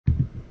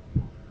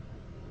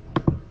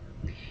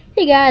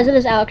Hey guys, it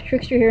is Alex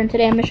Trickster here, and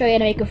today I'm going to show you how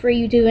to make a free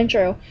YouTube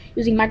intro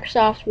using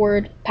Microsoft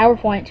Word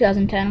PowerPoint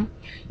 2010.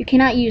 You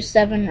cannot use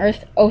 7 or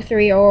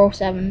 03 or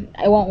 07.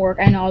 It won't work.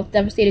 I know, I was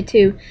devastated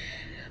too.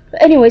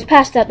 But anyways,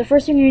 past that, the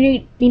first thing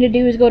you need to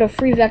do is go to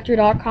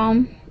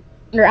freevector.com,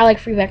 or I like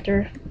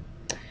FreeVector.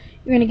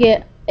 You're going to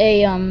get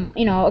a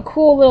a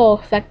cool little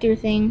vector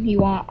thing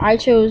you want. I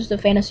chose the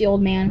Fantasy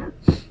Old Man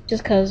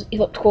just because he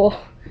looked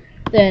cool.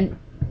 Then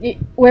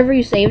wherever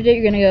you saved it,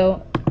 you're going to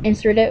go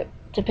insert it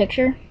to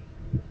picture.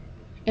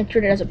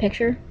 Insert it as a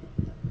picture,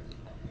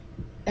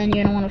 and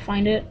you're gonna want to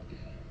find it.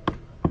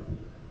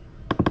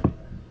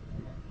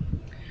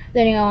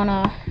 Then you're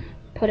gonna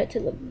put it to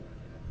the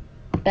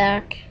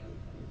back,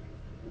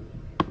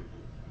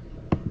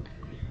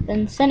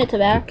 then send it to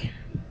back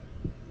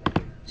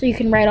so you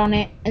can write on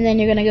it, and then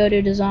you're gonna go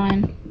to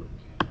design,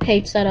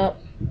 page setup,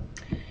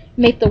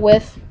 make the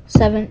width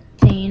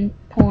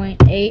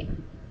 17.8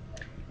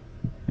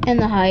 and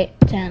the height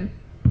 10.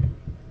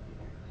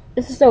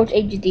 This is so it's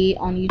HD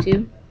on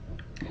YouTube.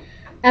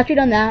 After you've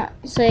done that,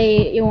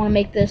 say you want to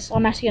make this,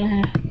 I'm actually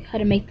going to how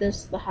to make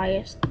this the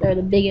highest, or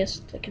the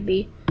biggest it could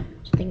be,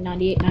 I think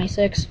 98,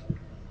 96.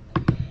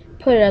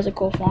 Put it as a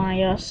cool font, I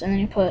guess, and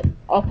then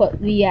I'll put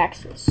the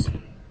axis.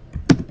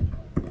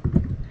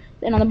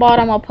 Then on the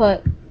bottom I'll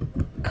put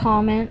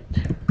comment,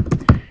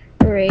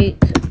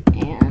 rate,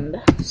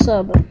 and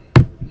sub.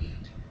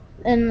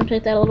 And I'll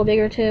make that a little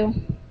bigger too.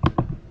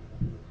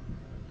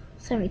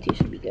 72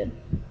 should be good.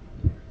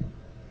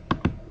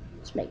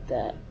 Let's make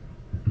that.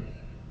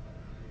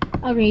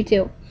 I'll read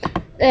too.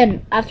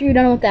 Then, after you're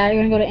done with that,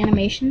 you're gonna go to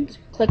animations,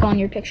 click on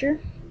your picture.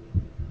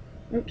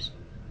 Oops.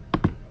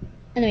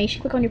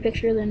 Animation, click on your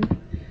picture, then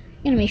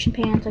animation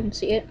pan so I can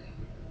see it.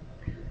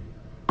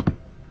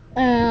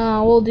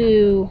 We'll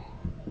do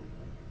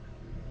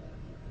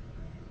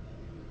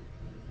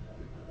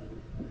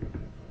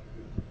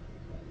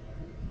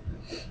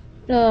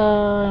I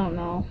don't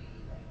know.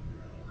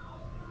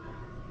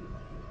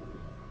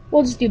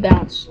 We'll just do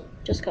bounce,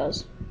 just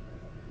cause.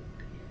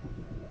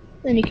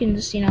 Then you can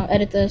just,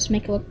 edit this,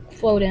 make it look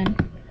float in.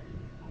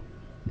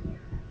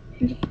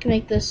 You can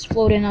make this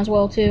float in as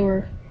well too,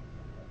 or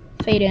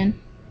fade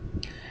in.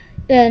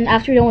 Then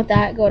after you're done with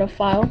that, go to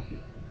File.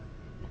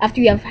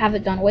 After you have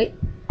it done, wait.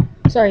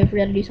 Sorry, I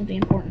forgot to do something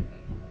important.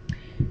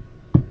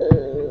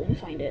 Let me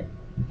find it.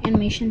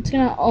 Animation. It's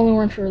gonna only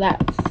run for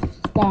that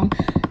long.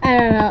 I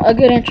don't know. A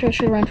good intro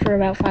should run for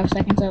about 5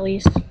 seconds at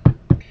least.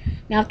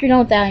 Now after you're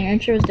done with that, and your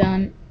intro is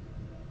done,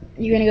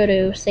 you're gonna go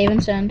to Save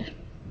and Send.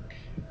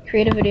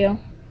 Create a video.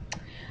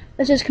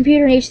 This is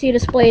computer and HD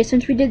display.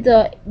 Since we did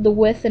the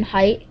width and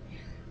height,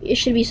 it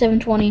should be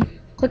 720.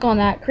 Click on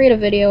that, create a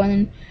video,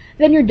 and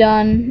then you're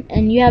done,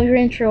 and you have your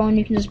intro, and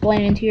you can just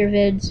blend it into your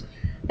vids.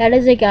 That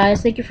is it,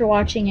 guys. Thank you for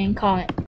watching, and comment.